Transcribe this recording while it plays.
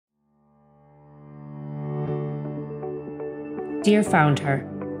Dear Founder,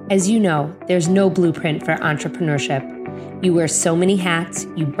 as you know, there's no blueprint for entrepreneurship. You wear so many hats,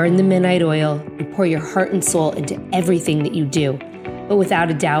 you burn the midnight oil, you pour your heart and soul into everything that you do. But without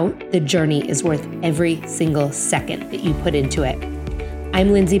a doubt, the journey is worth every single second that you put into it.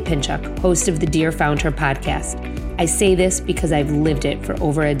 I'm Lindsay Pinchuk, host of the Dear Founder podcast. I say this because I've lived it for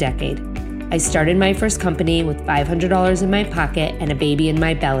over a decade. I started my first company with $500 in my pocket and a baby in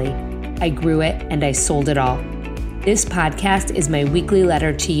my belly. I grew it and I sold it all. This podcast is my weekly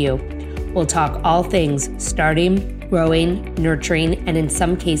letter to you. We'll talk all things starting, growing, nurturing, and in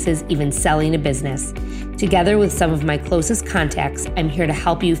some cases, even selling a business. Together with some of my closest contacts, I'm here to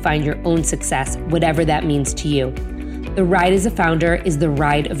help you find your own success, whatever that means to you. The ride as a founder is the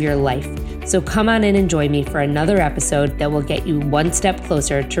ride of your life. So come on in and join me for another episode that will get you one step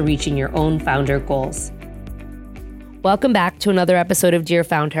closer to reaching your own founder goals. Welcome back to another episode of Dear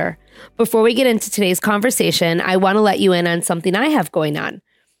Founder. Before we get into today's conversation, I want to let you in on something I have going on.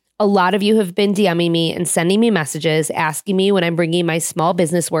 A lot of you have been DMing me and sending me messages asking me when I'm bringing my small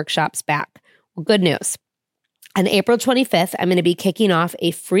business workshops back. Well, good news. On April 25th, I'm going to be kicking off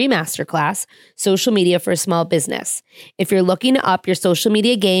a free masterclass, Social Media for a Small Business. If you're looking to up your social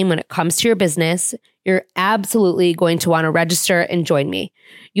media game when it comes to your business, you're absolutely going to want to register and join me.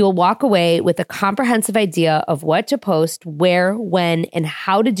 You'll walk away with a comprehensive idea of what to post, where, when, and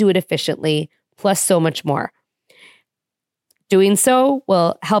how to do it efficiently, plus so much more. Doing so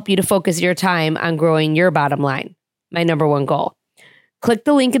will help you to focus your time on growing your bottom line, my number one goal. Click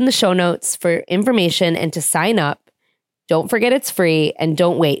the link in the show notes for information and to sign up. Don't forget it's free and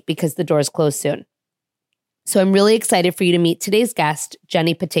don't wait because the doors close soon. So I'm really excited for you to meet today's guest,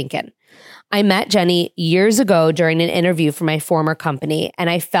 Jenny Patinkin. I met Jenny years ago during an interview for my former company, and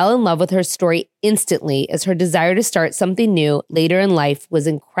I fell in love with her story instantly as her desire to start something new later in life was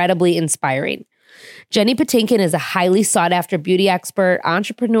incredibly inspiring. Jenny Patinkin is a highly sought-after beauty expert,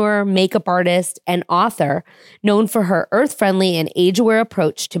 entrepreneur, makeup artist, and author known for her earth-friendly and age-aware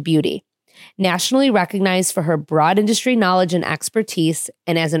approach to beauty. Nationally recognized for her broad industry knowledge and expertise,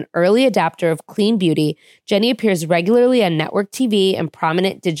 and as an early adopter of clean beauty, Jenny appears regularly on network TV and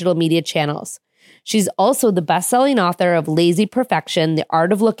prominent digital media channels. She's also the best-selling author of Lazy Perfection, The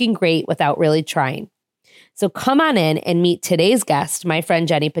Art of Looking Great Without Really Trying. So come on in and meet today's guest, my friend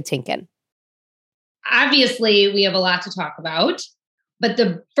Jenny Patinkin. Obviously, we have a lot to talk about, but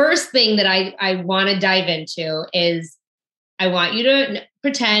the first thing that I want to dive into is I want you to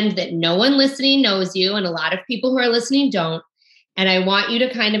pretend that no one listening knows you, and a lot of people who are listening don't. And I want you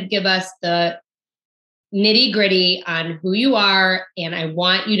to kind of give us the nitty gritty on who you are. And I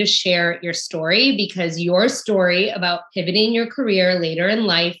want you to share your story because your story about pivoting your career later in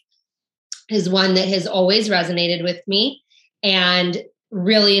life is one that has always resonated with me. And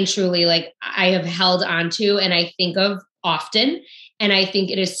really and truly, like I have held onto and I think of often. And I think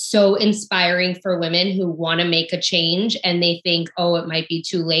it is so inspiring for women who want to make a change and they think, oh, it might be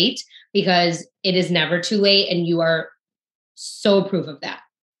too late, because it is never too late. And you are so proof of that.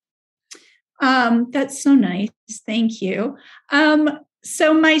 That's so nice. Thank you.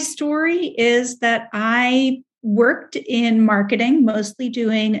 So my story is that I worked in marketing, mostly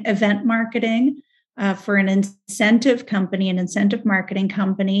doing event marketing, for an incentive company, an incentive marketing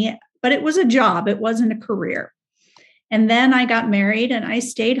company, but it was a job. It wasn't a career. And then I got married and I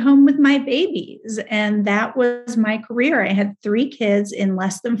stayed home with my babies. And that was my career. I had 3 kids in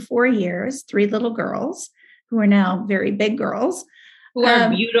less than 4 years, 3 little girls who are now very big girls. Who are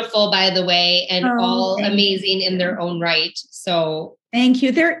beautiful, by the way, and all amazing in their own right. So thank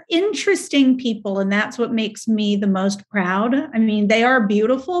you. They're interesting people. And that's what makes me the most proud. I mean, they are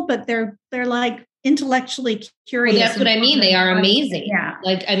beautiful, but they're like intellectually curious. Well, that's what I mean. They are amazing. Yeah.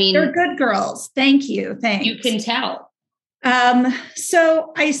 Like, I mean, they're good girls. Thank you. Thanks. You can tell.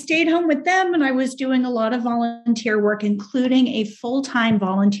 So I stayed home with them and I was doing a lot of volunteer work, including a full-time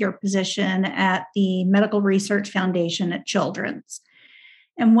volunteer position at the Medical Research Foundation at Children's.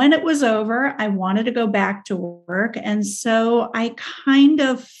 And when it was over, I wanted to go back to work. And so I kind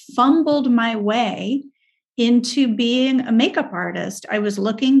of fumbled my way into being a makeup artist. I was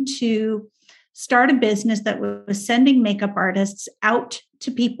looking to start a business that was sending makeup artists out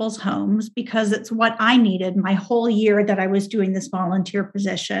to people's homes because it's what I needed my whole year that I was doing this volunteer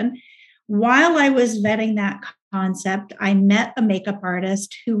position. While I was vetting that concept, I met a makeup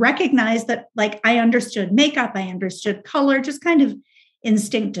artist who recognized that, like, I understood makeup, I understood color, just kind of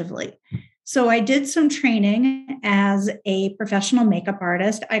instinctively. So I did some training as a professional makeup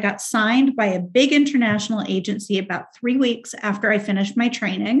artist. I got signed by a big international agency about 3 weeks after I finished my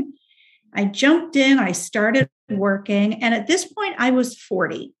training. I jumped in, I started working, and at this point I was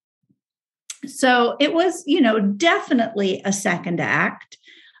 40. So it was, definitely a second act.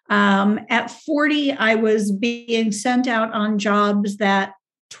 At 40, I was being sent out on jobs that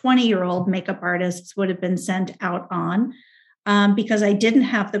 20-year-old makeup artists would have been sent out on, because I didn't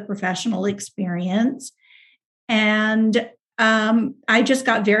have the professional experience. And I just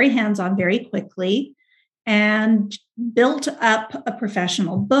got very hands-on very quickly and built up a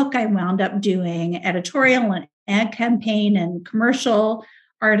professional book. I wound up doing editorial and ad campaign and commercial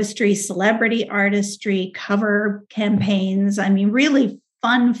artistry, celebrity artistry, cover campaigns. I mean, really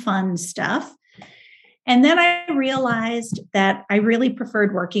fun stuff. And then I realized that I really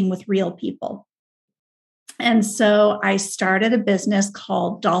preferred working with real people. And so I started a business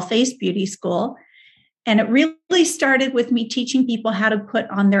called Dollface Beauty School. And it really started with me teaching people how to put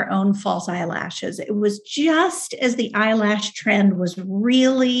on their own false eyelashes. It was just as the eyelash trend was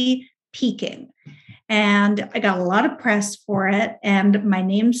really peaking. And I got a lot of press for it, and my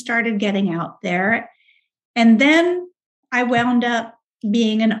name started getting out there. And then I wound up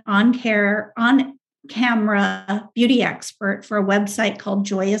being an on-camera beauty expert for a website called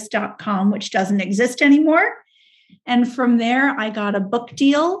joyous.com, which doesn't exist anymore. And from there, I got a book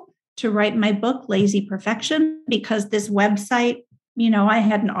deal to write my book, Lazy Perfection, because this website, I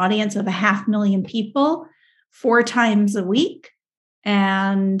had an audience of 500,000 people 4 times a week.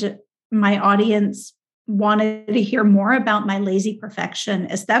 And my audience wanted to hear more about my lazy perfection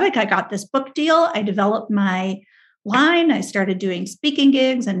aesthetic. I got this book deal. I developed my line. I started doing speaking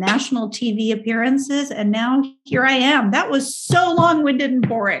gigs and national TV appearances. And now here I am. That was so long-winded and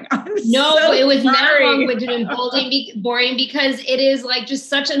boring. It was not long-winded and boring because it is like just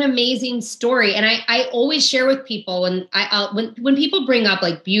such an amazing story. And I always share with people when people bring up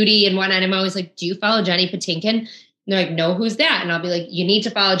like beauty and whatnot, I'm always like, do you follow Jenny Patinkin? And they're like, no, who's that? And I'll be like, you need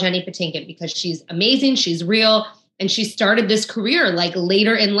to follow Jenny Patinkin because she's amazing. She's real. And she started this career like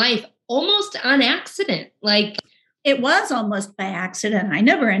later in life, almost on accident. Like, it was almost by accident. I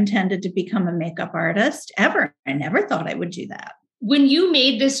never intended to become a makeup artist ever. I never thought I would do that. When you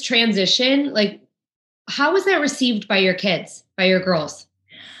made this transition, like, how was that received by your kids, by your girls?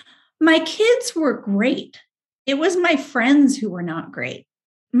 My kids were great. It was my friends who were not great.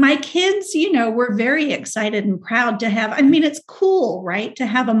 My kids, were very excited and proud to have, it's cool, right? To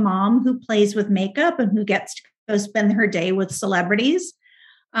have a mom who plays with makeup and who gets to go spend her day with celebrities.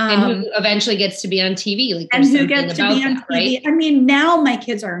 And who eventually gets to be on TV. And who gets to be on TV. Right? Now my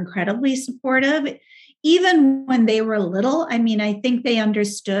kids are incredibly supportive. Even when they were little, I think they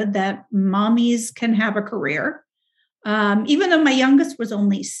understood that mommies can have a career. Even though my youngest was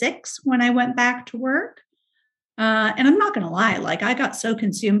only 6 when I went back to work. And I'm not going to lie, like I got so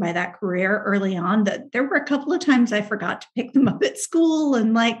consumed by that career early on that there were a couple of times I forgot to pick them up at school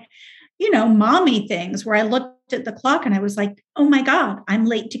and mommy things where I looked at the clock and I was like, oh my God, I'm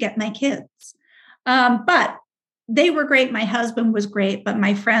late to get my kids. But they were great. My husband was great, but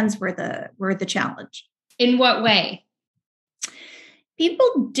my friends were the challenge. In what way?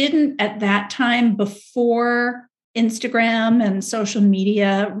 People didn't at that time, before Instagram and social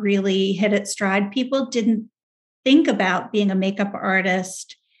media really hit its stride, people didn't think about being a makeup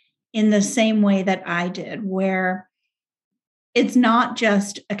artist in the same way that I did, where it's not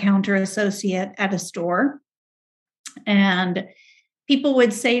just a counter associate at a store. And people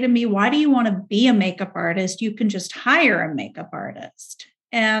would say to me, why do you want to be a makeup artist? You can just hire a makeup artist.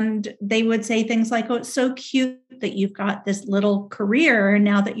 And they would say things like, oh, it's so cute that you've got this little career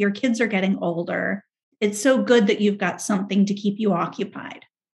now that your kids are getting older. It's so good that you've got something to keep you occupied.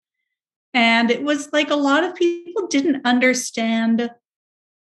 And it was like a lot of people didn't understand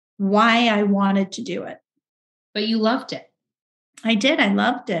why I wanted to do it. But you loved it. I did. I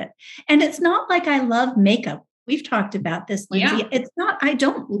loved it. And it's not like I love makeup. We've talked about this, Lindsay. Yeah. It's not, I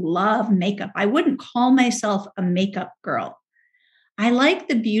don't love makeup. I wouldn't call myself a makeup girl. I like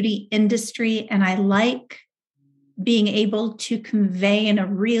the beauty industry and I like being able to convey in a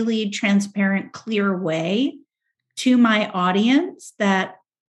really transparent, clear way to my audience that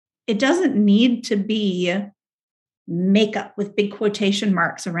it doesn't need to be makeup with big quotation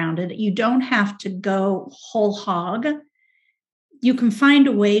marks around it. You don't have to go whole hog. You can find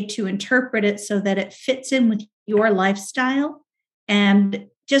a way to interpret it so that it fits in with your lifestyle and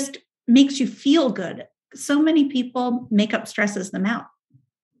just makes you feel good. So many people, makeup stresses them out.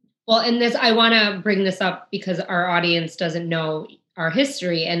 Well, and I want to bring this up because our audience doesn't know our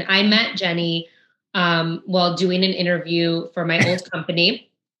history. And I met Jenny while doing an interview for my old company.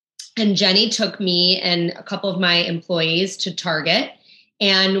 And Jenny took me and a couple of my employees to Target,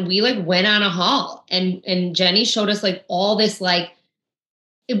 and we went on a haul, and Jenny showed us all this,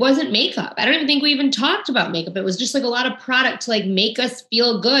 it wasn't makeup. I don't even think we even talked about makeup. It was just like a lot of product to like make us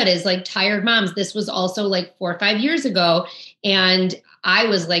feel good as like tired moms. This was also like 4 or 5 years ago. And I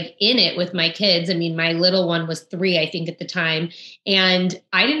was like in it with my kids. I mean, my little one was 3, I think at the time, and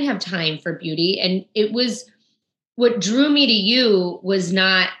I didn't have time for beauty. And it was, what drew me to you was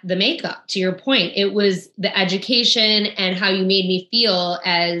not the makeup, to your point. It was the education and how you made me feel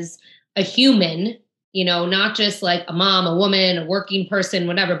as a human, you know, not just like a mom, a woman, a working person,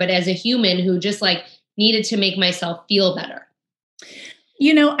 whatever, but as a human who just like needed to make myself feel better.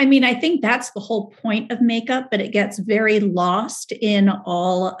 You know, I mean, I think that's the whole point of makeup, but it gets very lost in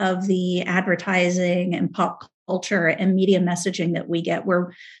all of the advertising and pop culture and media messaging that we get,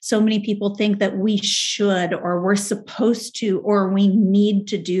 where so many people think that we should, or we're supposed to, or we need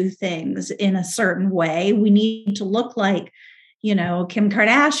to do things in a certain way. We need to look like, you know, Kim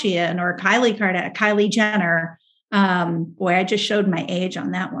Kardashian or Kylie Jenner. Boy, I just showed my age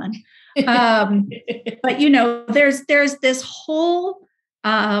on that one. But, you know, there's this whole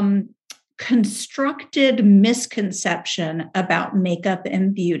constructed misconception about makeup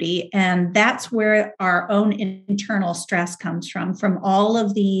and beauty. And that's where our own internal stress comes from all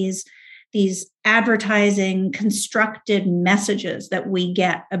of these advertising constructed messages that we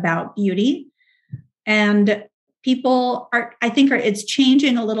get about beauty. And people it's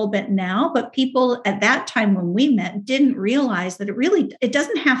changing a little bit now, but people at that time when we met didn't realize that it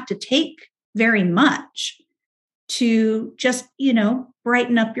doesn't have to take very much to just, you know,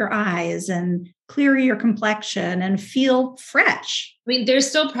 brighten up your eyes and clear your complexion and feel fresh. I mean, there's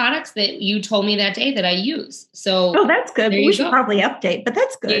still products that you told me that day that I use. So, oh, that's good. We should probably update, but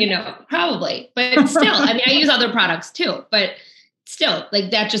that's good. You know, probably, but still, I mean, I use other products too, but still, like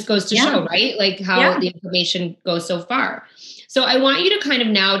that just goes to show, right? Like how the information goes so far. So I want you to kind of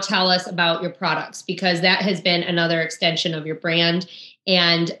now tell us about your products, because that has been another extension of your brand.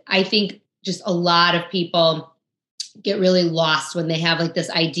 And I think just a lot of people get really lost when they have like this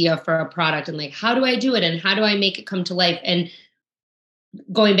idea for a product and like, how do I do it? And how do I make it come to life? And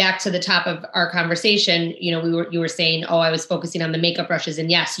going back to the top of our conversation, you know, you were saying, oh, I was focusing on the makeup brushes. And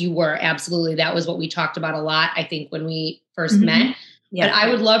yes, you were, absolutely. That was what we talked about a lot, I think, when we first met. Yeah. But I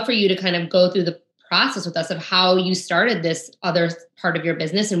would love for you to kind of go through the process with us of how you started this other part of your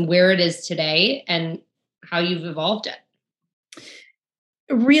business and where it is today and how you've evolved it.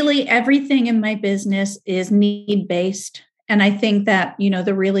 Really, everything in my business is need-based. And I think that, you know,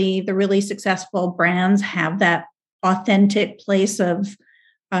 the really successful brands have that authentic place of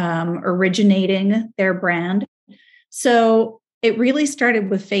originating their brand. So it really started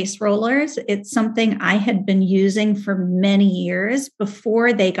with face rollers. It's something I had been using for many years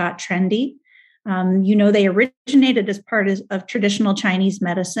before they got trendy. You know, they originated as part of traditional Chinese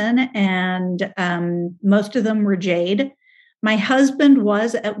medicine, and most of them were jade. My husband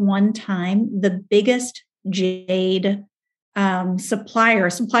was at one time the biggest jade supplier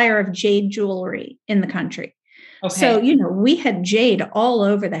of jade jewelry in the country. Okay. So, you know, we had jade all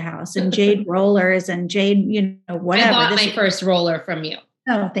over the house and jade rollers and jade, you know, whatever. I bought my first roller from you.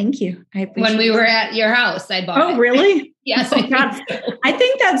 Oh, thank you. When we were at your house, I bought it. Oh, really? Yes. I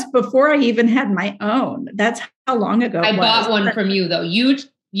think that's before I even had my own. That's how long ago I bought one from you, though.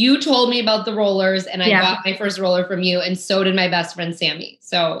 You told me about the rollers, and I bought my first roller from you, and so did my best friend, Sammy.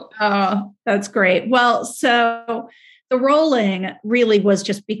 So, oh, that's great. Well, so the rolling really was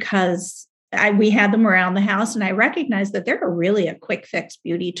just because we had them around the house, and I recognized that they're really a quick fix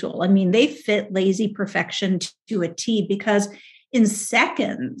beauty tool. I mean, they fit lazy perfection to a T, because in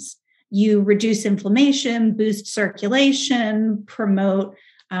seconds, you reduce inflammation, boost circulation, promote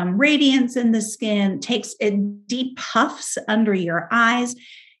radiance in the skin, takes it deep puffs under your eyes.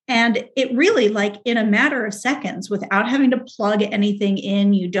 And it really, like in a matter of seconds, without having to plug anything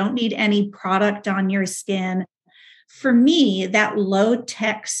in, you don't need any product on your skin. For me, that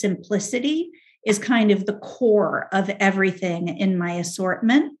low-tech simplicity is kind of the core of everything in my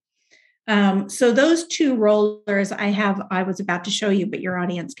assortment. So those two rollers I was about to show you, but your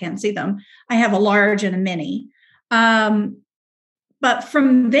audience can't see them. I have a large and a mini. But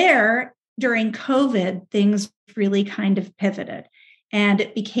from there, during COVID, things really kind of pivoted, and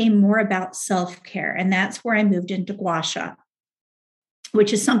it became more about self-care. And that's where I moved into gua sha,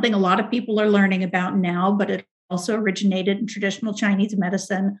 which is something a lot of people are learning about now, but it also originated in traditional Chinese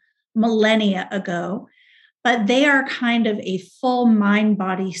medicine millennia ago. But they are kind of a full mind,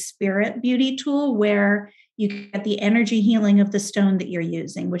 body, spirit beauty tool where you get the energy healing of the stone that you're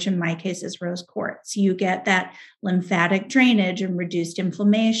using, which in my case is rose quartz. You get that lymphatic drainage and reduced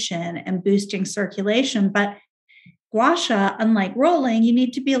inflammation and boosting circulation. But gua sha, unlike rolling, you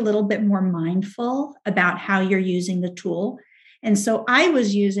need to be a little bit more mindful about how you're using the tool. And so I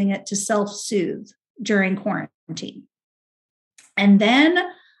was using it to self-soothe during quarantine. And then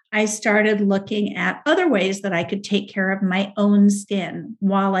I started looking at other ways that I could take care of my own skin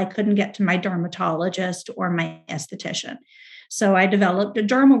while I couldn't get to my dermatologist or my esthetician. So I developed a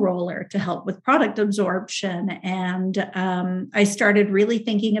dermal roller to help with product absorption. And I started really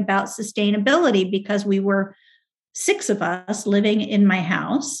thinking about sustainability because we were 6 of us living in my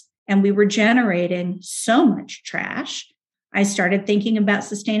house and we were generating so much trash. I started thinking about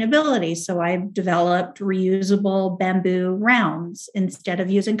sustainability. So I developed reusable bamboo rounds instead of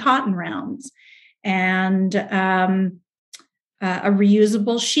using cotton rounds, and a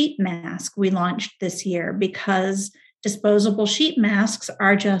reusable sheet mask we launched this year because disposable sheet masks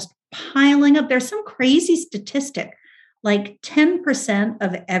are just piling up. There's some crazy statistic, like 10%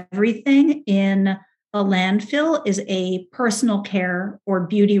 of everything in a landfill is a personal care or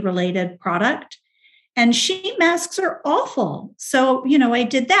beauty related product. And sheet masks are awful. So, I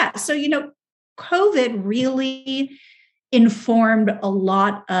did that. So, COVID really informed a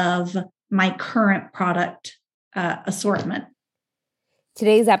lot of my current product assortment.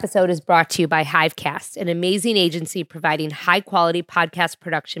 Today's episode is brought to you by Hivecast, an amazing agency providing high-quality podcast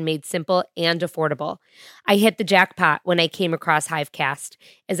production made simple and affordable. I hit the jackpot when I came across Hivecast,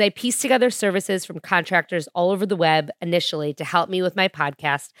 as I pieced together services from contractors all over the web initially to help me with my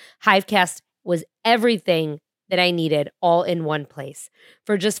podcast. Hivecast was everything that I needed all in one place.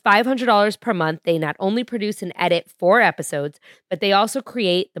 For just $500 per month, they not only produce and edit 4 episodes, but they also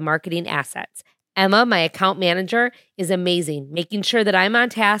create the marketing assets. Emma, my account manager, is amazing, making sure that I'm on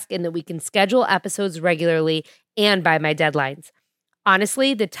task and that we can schedule episodes regularly and by my deadlines.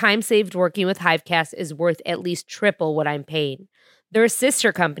 Honestly, the time saved working with Hivecast is worth at least triple what I'm paying. Their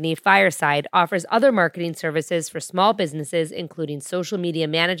sister company, Fireside, offers other marketing services for small businesses, including social media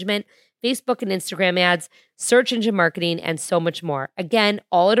management, Facebook and Instagram ads, search engine marketing, and so much more. Again,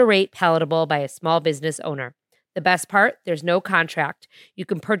 all at a rate palatable by a small business owner. The best part, there's no contract. You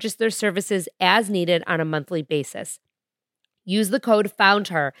can purchase their services as needed on a monthly basis. Use the code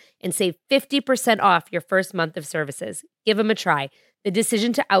FOUNDHER and save 50% off your first month of services. Give them a try. The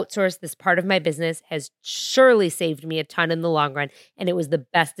decision to outsource this part of my business has surely saved me a ton in the long run, and it was the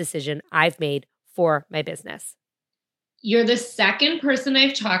best decision I've made for my business. You're the second person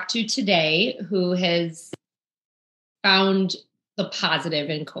I've talked to today who has found the positive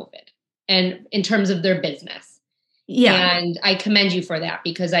in COVID and in terms of their business. Yeah. And I commend you for that,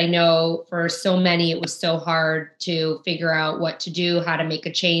 because I know for so many, it was so hard to figure out what to do, how to make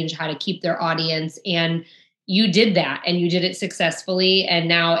a change, how to keep their audience. And you did that, and you did it successfully. And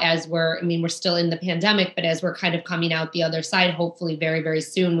now as we're still in the pandemic, but as we're kind of coming out the other side, hopefully very, very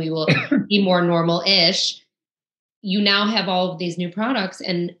soon, we will be more normal-ish. You now have all of these new products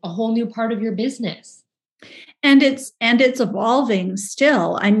and a whole new part of your business. And it's evolving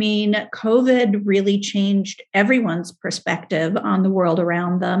still. I mean, COVID really changed everyone's perspective on the world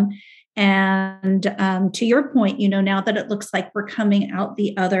around them. And to your point, now that it looks like we're coming out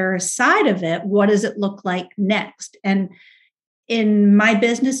the other side of it, what does it look like next? And in my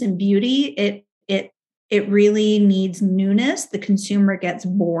business in beauty, it really needs newness. The consumer gets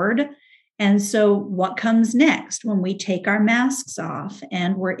bored. And so what comes next when we take our masks off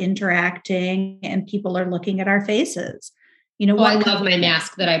and we're interacting and people are looking at our faces? I love my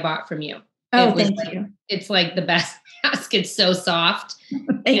mask that I bought from you. Oh, thank you. It's like the best mask. It's so soft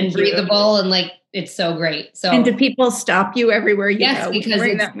and breathable, and like, it's so great. So, and do people stop you everywhere you go? Yes, because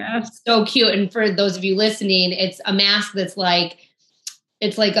it's that mask? So cute. And for those of you listening, it's a mask that's like,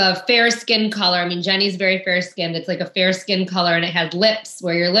 it's like a fair skin color. I mean, Jenny's very fair skinned. It's like a fair skin color, and it has lips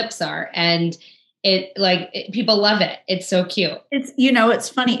where your lips are. And people love it. It's so cute. It's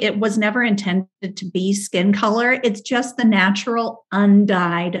funny. It was never intended to be skin color. It's just the natural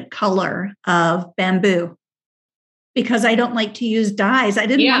undyed color of bamboo, because I don't like to use dyes. I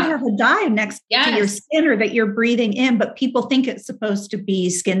didn't want to have a dye next to your skin or that you're breathing in, but people think it's supposed to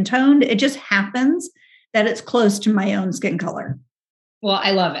be skin toned. It just happens that it's close to my own skin color. Well,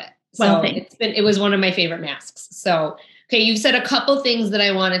 I love it. So it was one of my favorite masks. So, okay, you've said a couple things that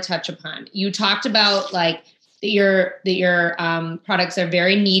I want to touch upon. You talked about like that your products are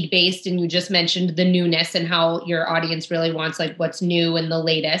very need-based, and you just mentioned the newness and how your audience really wants like what's new and the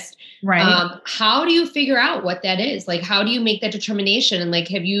latest. Right. How do you figure out what that is? Like, how do you make that determination? And like,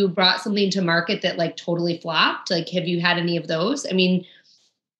 have you brought something to market that like totally flopped? Like, have you had any of those? I mean,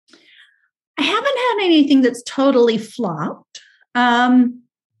 I haven't had anything that's totally flopped.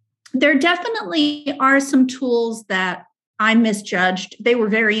 There definitely are some tools that I misjudged. They were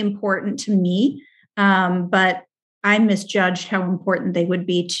very important to me, but I misjudged how important they would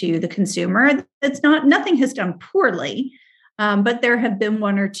be to the consumer. Nothing has done poorly. But there have been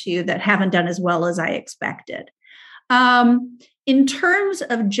one or two that haven't done as well as I expected. In terms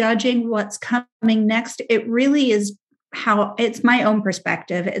of judging what's coming next, it really is how it's my own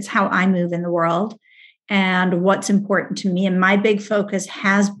perspective. It's how I move in the world and what's important to me. And my big focus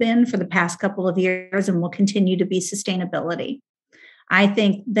has been for the past couple of years and will continue to be sustainability. I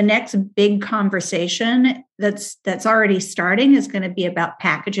think the next big conversation that's already starting is going to be about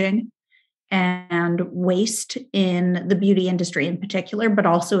packaging and waste in the beauty industry in particular, but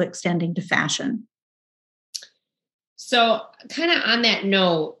also extending to fashion. So kind of on that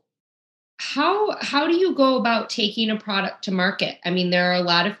note, how do you go about taking a product to market? I mean, there are a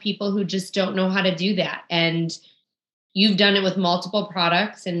lot of people who just don't know how to do that. And you've done it with multiple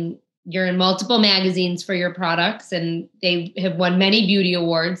products and you're in multiple magazines for your products and they have won many beauty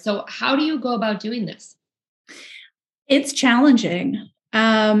awards. So how do you go about doing this? It's challenging.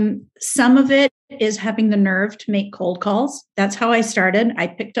 Some of it is having the nerve to make cold calls. That's how I started. I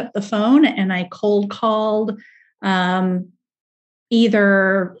picked up the phone and I cold called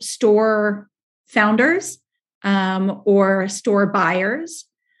either store founders or store buyers.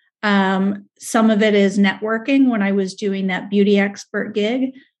 Some of it is networking. When I was doing that beauty expert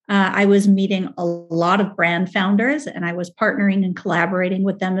gig, I was meeting a lot of brand founders and I was partnering and collaborating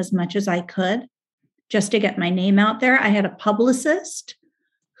with them as much as I could just to get my name out there. I had a publicist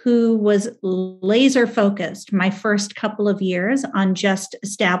who was laser focused my first couple of years on just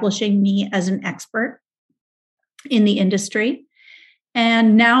establishing me as an expert in the industry.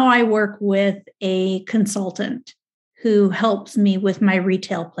 And now I work with a consultant who helps me with my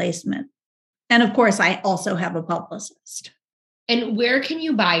retail placement. And of course, I also have a publicist. And where can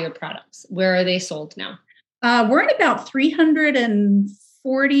you buy your products? Where are they sold now? We're in about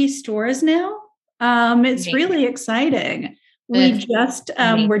 340 stores now. It's really exciting. We're just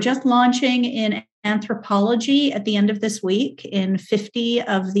launching in Anthropologie at the end of this week in 50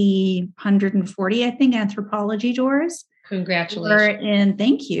 of the 140, I think, Anthropologie doors. Congratulations.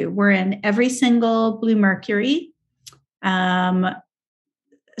 Thank you. We're in every single Bluemercury, about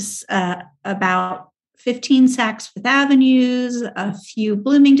 15 Saks Fifth Avenues, a few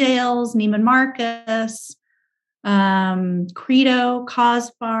Bloomingdales, Neiman Marcus, Credo,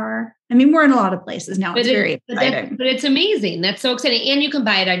 Cosbar. I mean, we're in a lot of places now. It's very exciting. But it's amazing. That's so exciting. And you can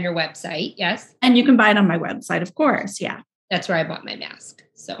buy it on your website. Yes. And you can buy it on my website, of course. Yeah. That's where I bought my mask.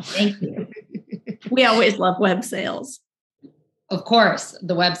 So thank you. We always love web sales. Of course,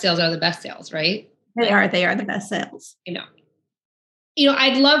 the web sales are the best sales, right? They are the best sales.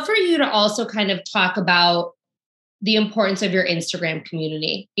 I'd love for you to also kind of talk about the importance of your Instagram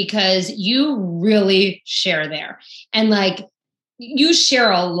community because you really share there. And you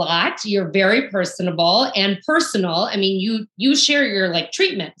share a lot. You're very personable and personal. I mean, you share your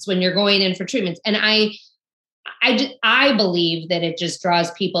treatments when you're going in for treatments. And I believe that it just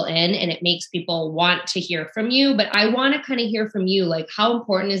draws people in and it makes people want to hear from you. But I want to kind of hear from you, how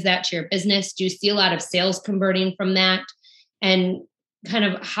important is that to your business? Do you see a lot of sales converting from that? And kind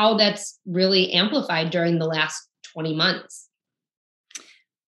of how that's really amplified during the last 20 months?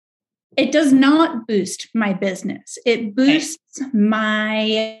 It does not boost my business. It boosts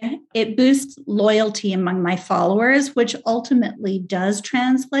loyalty among my followers, which ultimately does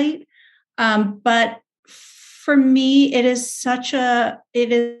translate. But for me, it is such a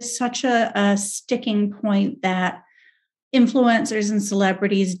sticking point that influencers and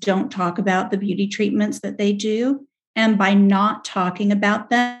celebrities don't talk about the beauty treatments that they do. And by not talking about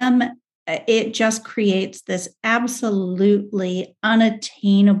them, it just creates this absolutely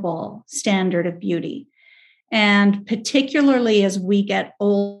unattainable standard of beauty. And particularly as we get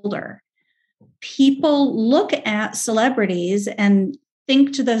older, people look at celebrities and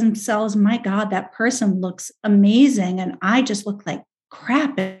think to themselves, my God, that person looks amazing. And I just look like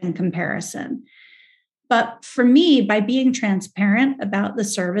crap in comparison. But for me, by being transparent about the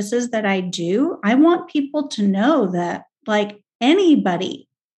services that I do, I want people to know that anybody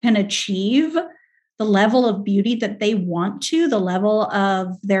can achieve the level of beauty that they want to, the level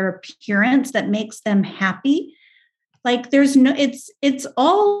of their appearance that makes them happy. It's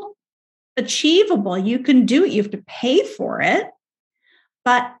all achievable. You can do it. You have to pay for it.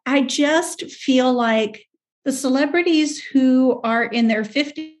 But I just feel like the celebrities who are in their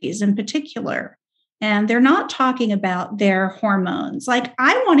 50s in particular, and they're not talking about their hormones, I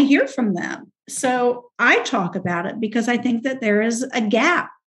want to hear from them. So I talk about it because I think that there is a gap.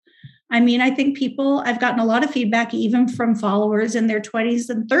 I mean, I think I've gotten a lot of feedback even from followers in their 20s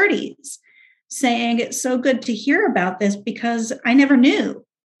and 30s saying it's so good to hear about this because I never knew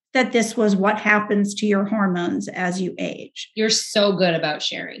that this was what happens to your hormones as you age. You're so good about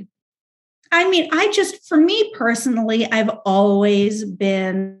sharing. I mean, for me personally, I've always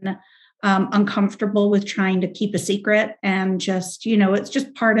been uncomfortable with trying to keep a secret, and just, it's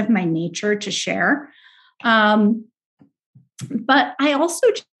just part of my nature to share. But I also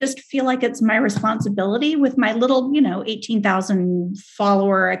just feel like it's my responsibility with my little, 18,000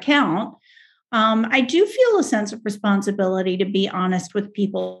 follower account. I do feel a sense of responsibility to be honest with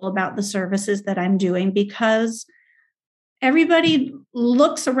people about the services that I'm doing, because everybody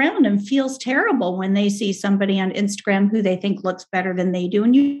looks around and feels terrible when they see somebody on Instagram who they think looks better than they do.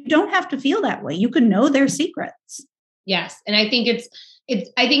 And you don't have to feel that way. You can know their secrets. Yes. And I think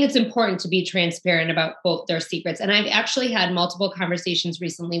it's important to be transparent about both their secrets. And I've actually had multiple conversations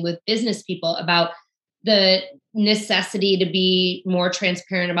recently with business people about the necessity to be more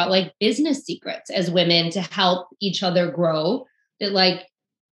transparent about like business secrets as women to help each other grow. That like,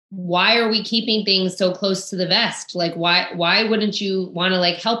 why are we keeping things so close to the vest? Like, why wouldn't you want to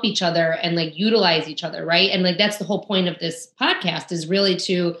like help each other and like utilize each other? Right. And like, that's the whole point of this podcast, is really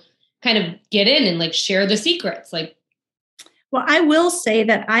to kind of get in and like share the secrets. Like, well, I will say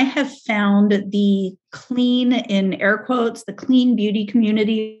that I have found the clean, in air quotes, the clean beauty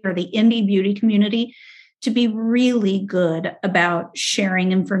community or the indie beauty community to be really good about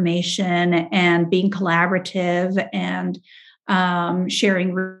sharing information and being collaborative and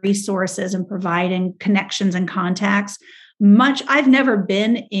sharing resources and providing connections and contacts. I've never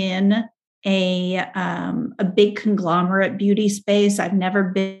been in a big conglomerate beauty space. I've never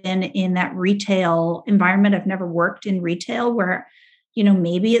been in that retail environment. I've never worked in retail where,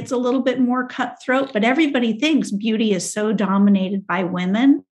 maybe it's a little bit more cutthroat, but everybody thinks beauty is so dominated by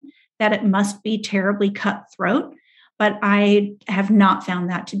women that it must be terribly cutthroat. But I have not found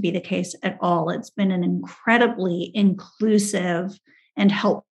that to be the case at all. It's been an incredibly inclusive and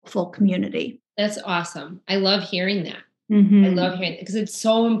helpful community. That's awesome. I love hearing that. Mm-hmm. I love hearing it because it's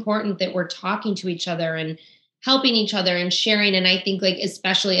so important that we're talking to each other and helping each other and sharing. And I think like,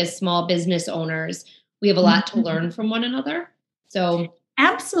 especially as small business owners, we have a lot to learn from one another. So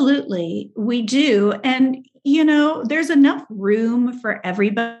absolutely, we do. And, there's enough room for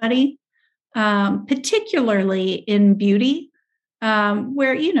everybody, particularly in beauty,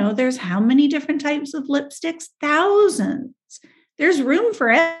 where, there's how many different types of lipsticks? Thousands. There's room for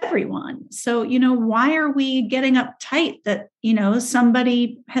everyone. So, why are we getting uptight that,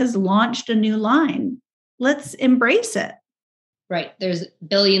 somebody has launched a new line? Let's embrace it. Right. There's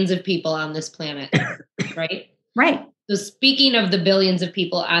billions of people on this planet, right? Right. So speaking of the billions of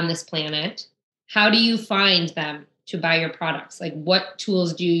people on this planet, how do you find them to buy your products? Like, what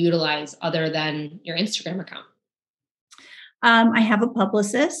tools do you utilize other than your Instagram account? I have a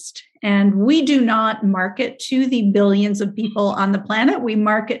publicist, and we do not market to the billions of people on the planet. We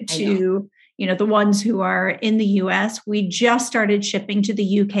market to, the ones who are in the US. We just started shipping to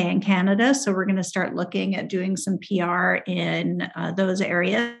the UK and Canada. So we're going to start looking at doing some PR in those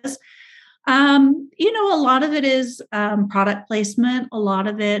areas. A lot of it is product placement. A lot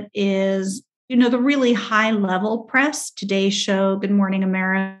of it is, the really high level press, Today Show, Good Morning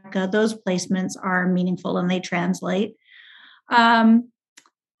America. Those placements are meaningful and they translate.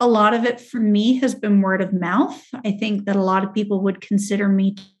 A lot of it for me has been word of mouth. I think that a lot of people would consider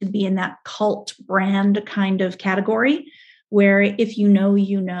me to be in that cult brand kind of category where if you know,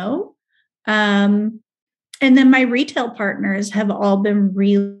 you know. And then my retail partners have all been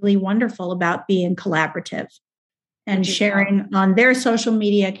really wonderful about being collaborative and sharing on their social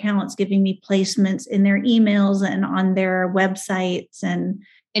media accounts, giving me placements in their emails and on their websites. And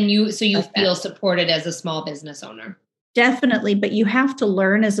you feel supported as a small business owner. Definitely. But you have to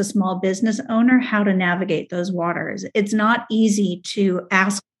learn as a small business owner how to navigate those waters. It's not easy to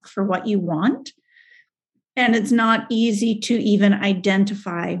ask for what you want. And it's not easy to even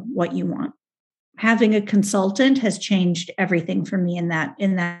identify what you want. Having a consultant has changed everything for me in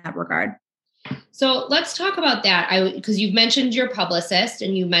that regard. So let's talk about that. Because you've mentioned your publicist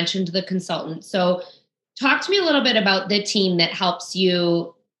and you mentioned the consultant. So talk to me a little bit about the team that helps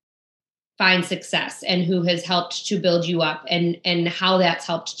you find success and who has helped to build you up and how that's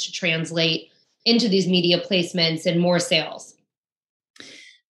helped to translate into these media placements and more sales.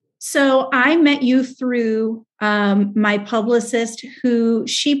 So I met you through my publicist, who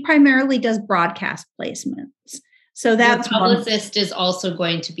she primarily does broadcast placements. So that's your publicist is also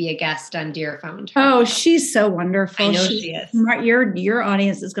going to be a guest on Dear Founder. Oh, she's so wonderful. I know she is. Your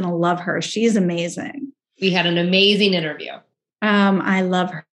audience is going to love her. She's amazing. We had an amazing interview. I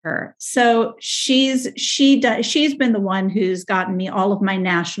love her. So she's been the one who's gotten me all of my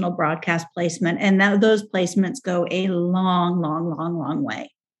national broadcast placement, and those placements go a long, long, long, long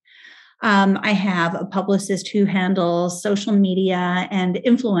way. I have a publicist who handles social media and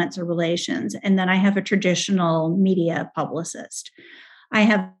influencer relations. And then I have a traditional media publicist. I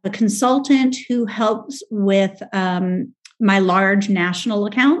have a consultant who helps with my large national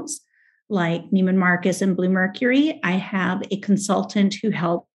accounts like Neiman Marcus and Bluemercury. I have a consultant who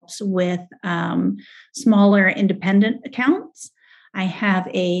helps with smaller independent accounts. I have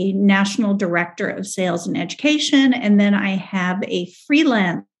a national director of sales and education, and then I have a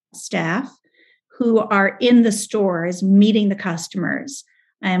freelance staff who are in the stores meeting the customers.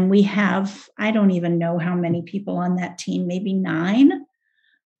 And we have, I don't even know how many people on that team, maybe 9.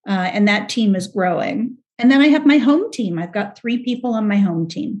 And that team is growing. And then I have my home team. I've got 3 people on my home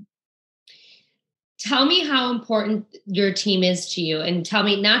team. Tell me how important your team is to you, and tell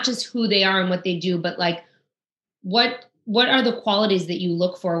me not just who they are and what they do, but like what are the qualities that you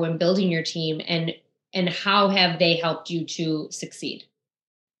look for when building your team, and how have they helped you to succeed?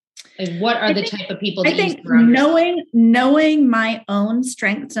 Like what are the type of people that you surround yourself? Knowing my own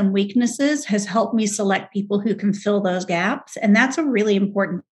strengths and weaknesses has helped me select people who can fill those gaps. And that's a really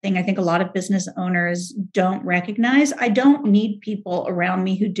important thing I think a lot of business owners don't recognize. I don't need people around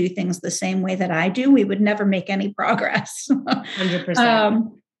me who do things the same way that I do. We would never make any progress.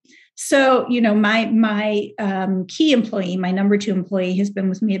 100%. So, my key employee, my number 2 employee, has been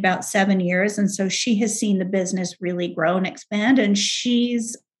with me about 7 years. And so she has seen the business really grow and expand. And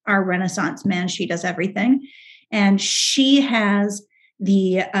she's our Renaissance man. She does everything. And she has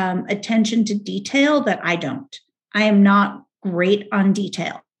the attention to detail that I don't. I am not great on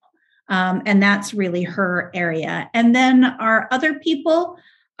detail. And that's really her area. And then our other people,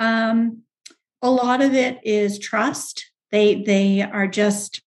 a lot of it is trust. They are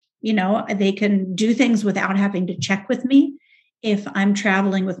just, they can do things without having to check with me. If I'm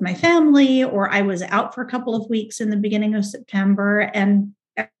traveling with my family, or I was out for a couple of weeks in the beginning of September and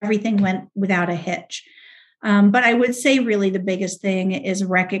everything went without a hitch. But I would say really the biggest thing is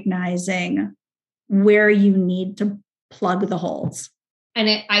recognizing where you need to plug the holes.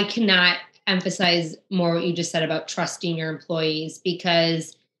 And I cannot emphasize more what you just said about trusting your employees,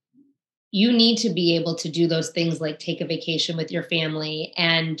 because you need to be able to do those things like take a vacation with your family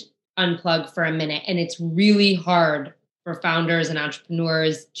and unplug for a minute. And it's really hard for founders and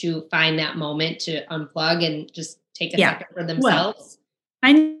entrepreneurs to find that moment to unplug and just take a second for themselves. Well,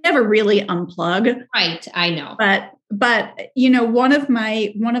 I never really unplug. Right. I know. But one of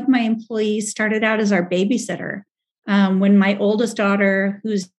my employees started out as our babysitter. When my oldest daughter,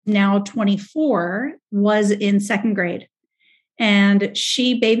 who's now 24, was in 2nd grade. And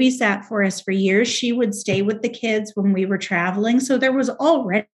she babysat for us for years. She would stay with the kids when we were traveling. So there was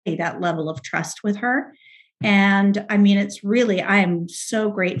already that level of trust with her. And I mean, I am so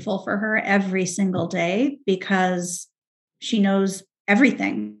grateful for her every single day, because she knows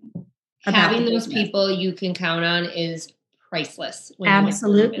everything. Having those people you can count on is priceless.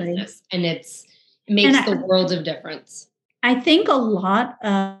 Absolutely. And it makes the world of difference. I think a lot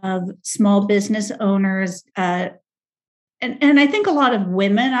of small business owners, and I think a lot of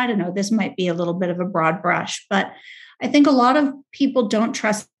women, I don't know, this might be a little bit of a broad brush, but I think a lot of people don't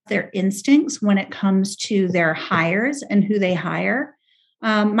trust their instincts when it comes to their hires and who they hire.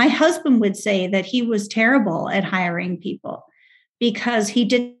 My husband would say that he was terrible at hiring people because he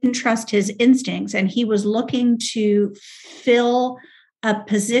didn't trust his instincts, and he was looking to fill a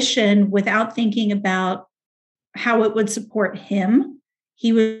position without thinking about how it would support him.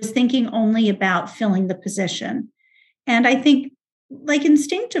 He was thinking only about filling the position. And I think, like,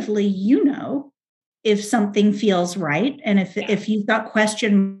 instinctively, if something feels right, and if you've got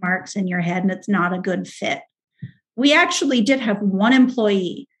question marks in your head and it's not a good fit. We actually did have one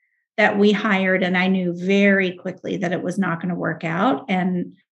employee that we hired, and I knew very quickly that it was not going to work out.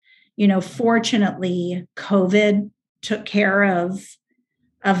 And, fortunately, COVID took care of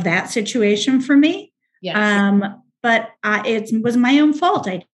that situation for me. Yes. But it was my own fault.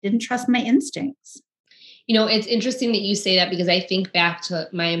 I didn't trust my instincts. It's interesting that you say that, because I think back to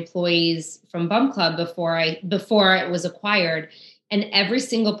my employees from Bump Club before it was acquired, and every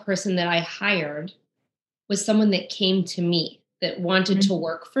single person that I hired was someone that came to me that wanted to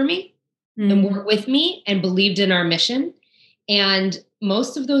work for me and work with me and believed in our mission. And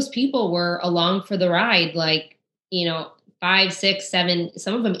most of those people were along for the ride, 5, 6, 7,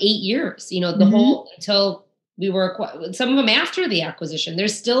 some of them 8 years, the whole, until we were, some of them after the acquisition.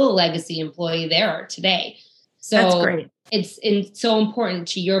 There's still a legacy employee there today. So that's great. It's so important,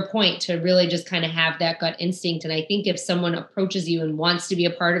 to your point, to really just kind of have that gut instinct. And I think if someone approaches you and wants to be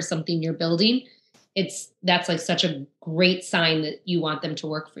a part of something you're building, that's like such a great sign that you want them to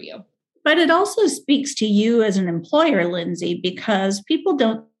work for you. But it also speaks to you as an employer, Lindsay, because people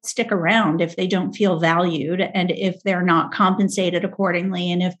don't stick around if they don't feel valued and if they're not compensated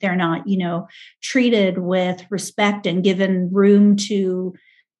accordingly and if they're not, treated with respect and given room to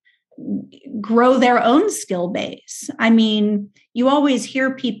grow their own skill base. I mean, you always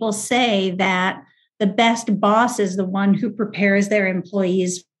hear people say that the best boss is the one who prepares their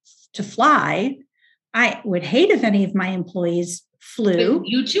employees to fly. I would hate if any of my employees flew. But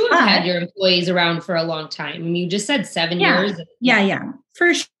you too have had your employees around for a long time. I mean, you just said 7 years. Yeah,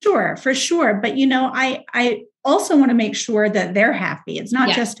 for sure. But, I also want to make sure that they're happy. It's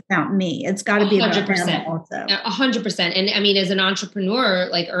not just about me. It's got to be about them also. 100%. And I mean, as an entrepreneur,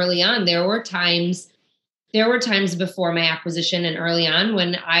 like early on, there were times before my acquisition and early on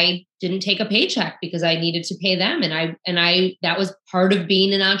when I didn't take a paycheck because I needed to pay them. And I that was part of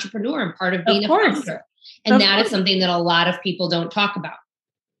being an entrepreneur and part of being a founder. And that is something that a lot of people don't talk about.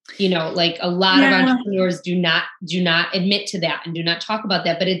 Like a lot of entrepreneurs do not admit to that and do not talk about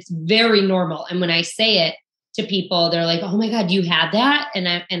that, but it's very normal. And when I say it to people, they're like, "Oh my God, you had that?" And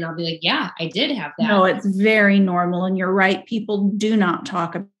I'll be like, "Yeah, I did have that." No, it's very normal. And you're right. People do not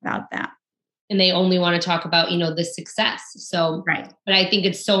talk about that. And they only want to talk about, the success. So, right. But I think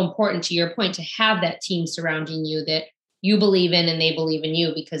it's so important, to your point, to have that team surrounding you that you believe in and they believe in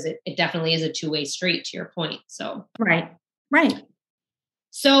you, because it definitely is a two-way street, to your point. So, right.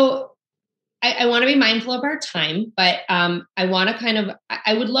 So I want to be mindful of our time, but I want to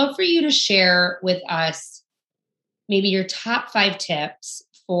I would love for you to share with us maybe your top 5 tips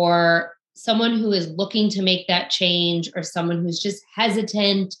for someone who is looking to make that change, or someone who's just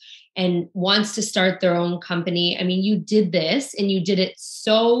hesitant and wants to start their own company. I mean, you did this and you did it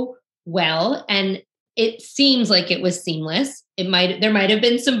so well, and it seems like it was seamless. There might have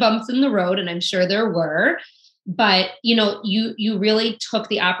been some bumps in the road, and I'm sure there were, but you really took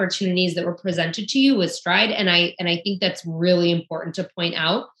the opportunities that were presented to you with stride. And I think that's really important to point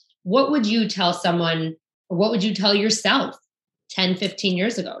out. What would you tell someone, or what would you tell yourself 10, 15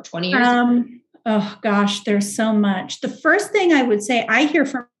 years ago, 20 years ago? Oh gosh, there's so much. The first thing I would say, I hear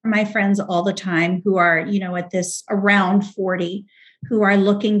from my friends all the time who are, at this around 40, who are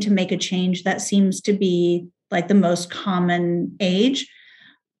looking to make a change. That seems to be like the most common age.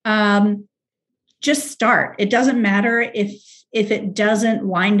 Just start. It doesn't matter if it doesn't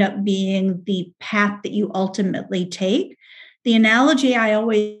wind up being the path that you ultimately take. The analogy I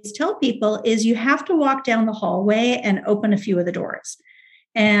always tell people is you have to walk down the hallway and open a few of the doors.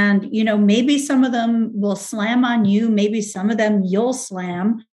 And, maybe some of them will slam on you. Maybe some of them you'll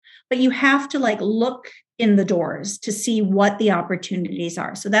slam, but you have to look in the doors to see what the opportunities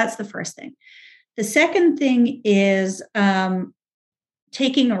are. So that's the first thing. The second thing is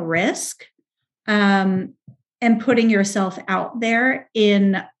taking a risk and putting yourself out there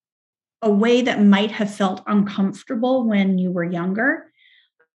in a way that might have felt uncomfortable when you were younger.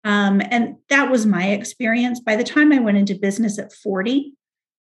 And that was my experience. By the time I went into business at 40,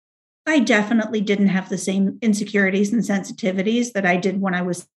 I definitely didn't have the same insecurities and sensitivities that I did when I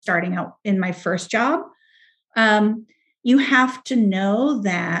was starting out in my first job. You have to know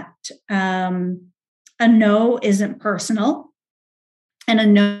that a no isn't personal and a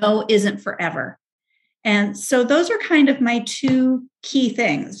no isn't forever. And so those are kind of my 2 key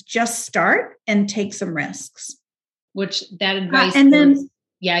things. Just start and take some risks. Which that advice. And then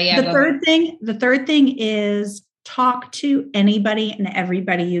The third thing is talk to anybody and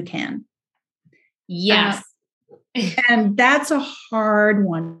everybody you can. Yes. And that's a hard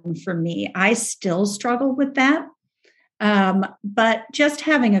one for me. I still struggle with that. But just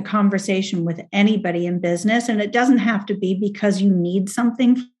having a conversation with anybody in business, and it doesn't have to be because you need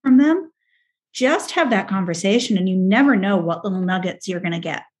something from them, just have that conversation, and you never know what little nuggets you're going to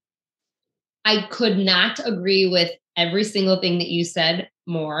get. I could not agree with every single thing that you said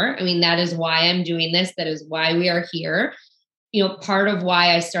more. I mean, that is why I'm doing this. That is why we are here. Part of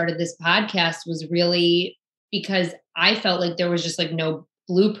why I started this podcast was really because I felt like there was just no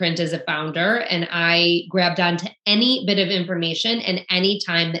blueprint as a founder. And I grabbed onto any bit of information and any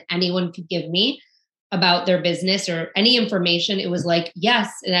time that anyone could give me about their business or any information, it was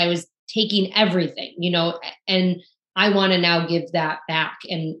yes. And I was taking everything, and I want to now give that back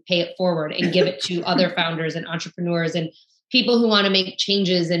and pay it forward and give it to other founders and entrepreneurs and people who want to make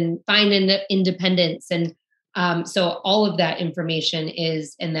changes and find independence. And so all of that information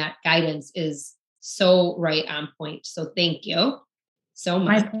and that guidance is so right on point. So thank you so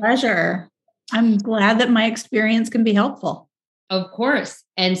much. My pleasure. I'm glad that my experience can be helpful. Of course.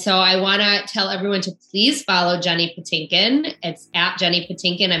 And so I want to tell everyone to please follow Jenny Patinkin. It's at Jenny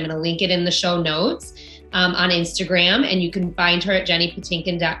Patinkin. I'm going to link it in the show notes. on Instagram, and you can find her at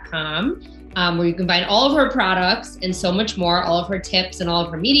jennypatinkin.com. Where you can find all of her products and so much more. All of her tips and all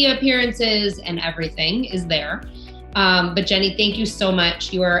of her media appearances and everything is there. But Jenny, thank you so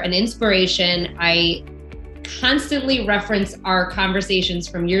much. You are an inspiration. I constantly reference our conversations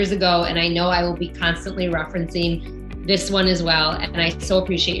from years ago, and I know I will be constantly referencing this one as well. And I so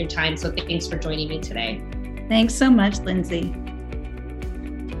appreciate your time. So thanks for joining me today. Thanks so much, Lindsay.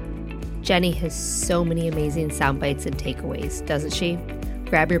 Jenny has so many amazing sound bites and takeaways, doesn't she?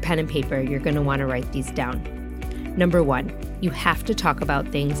 Grab your pen and paper. You're going to want to write these down. Number 1, you have to talk about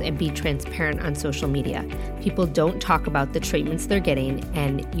things and be transparent on social media. People don't talk about the treatments they're getting,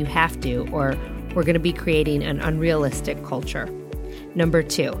 and you have to, or we're going to be creating an unrealistic culture. Number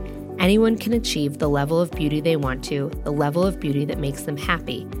 2, anyone can achieve the level of beauty they want to, the level of beauty that makes them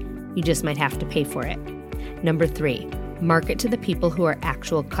happy. You just might have to pay for it. Number 3, market to the people who are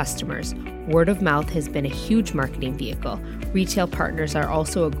actual customers. Word of mouth has been a huge marketing vehicle. Retail partners are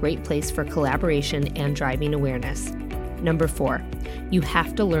also a great place for collaboration and driving awareness. Number 4, you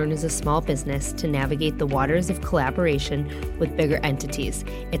have to learn as a small business to navigate the waters of collaboration with bigger entities.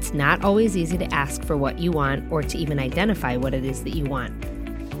 It's not always easy to ask for what you want or to even identify what it is that you want.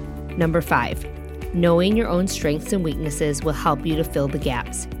 Number 5, knowing your own strengths and weaknesses will help you to fill the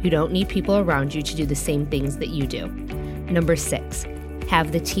gaps. You don't need people around you to do the same things that you do. Number 6,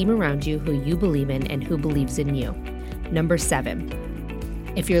 have the team around you who you believe in and who believes in you. Number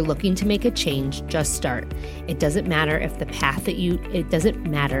 7, if you're looking to make a change, just start. It doesn't matter if it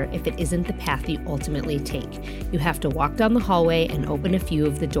isn't the path you ultimately take. You have to walk down the hallway and open a few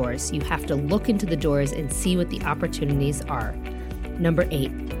of the doors. You have to look into the doors and see what the opportunities are. Number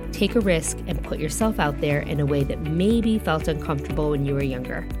 8, take a risk and put yourself out there in a way that maybe felt uncomfortable when you were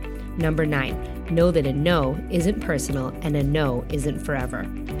younger. Number 9, know that a no isn't personal and a no isn't forever.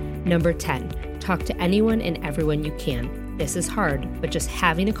 Number 10, talk to anyone and everyone you can. This is hard, but just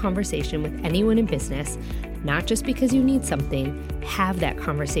having a conversation with anyone in business, not just because you need something, have that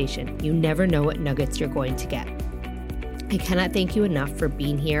conversation. You never know what nuggets you're going to get. I cannot thank you enough for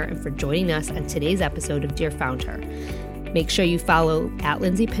being here and for joining us on today's episode of Dear Found Her. Make sure you follow at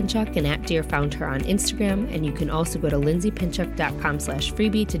Lindsay Pinchuk and at Dear Found Her on Instagram, and you can also go to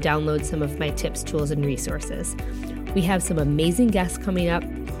lindsaypinchuk.com/freebie to download some of my tips, tools, and resources. We have some amazing guests coming up.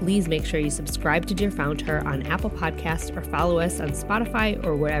 Please make sure you subscribe to Dear Found Her on Apple Podcasts or follow us on Spotify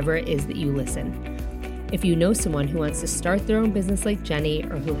or wherever it is that you listen. If you know someone who wants to start their own business like Jenny,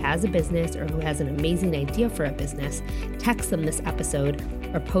 or who has a business, or who has an amazing idea for a business, text them this episode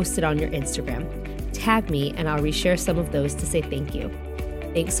or post it on your Instagram. Tag me and I'll reshare some of those to say thank you.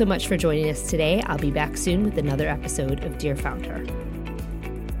 Thanks so much for joining us today. I'll be back soon with another episode of Dear Found Her.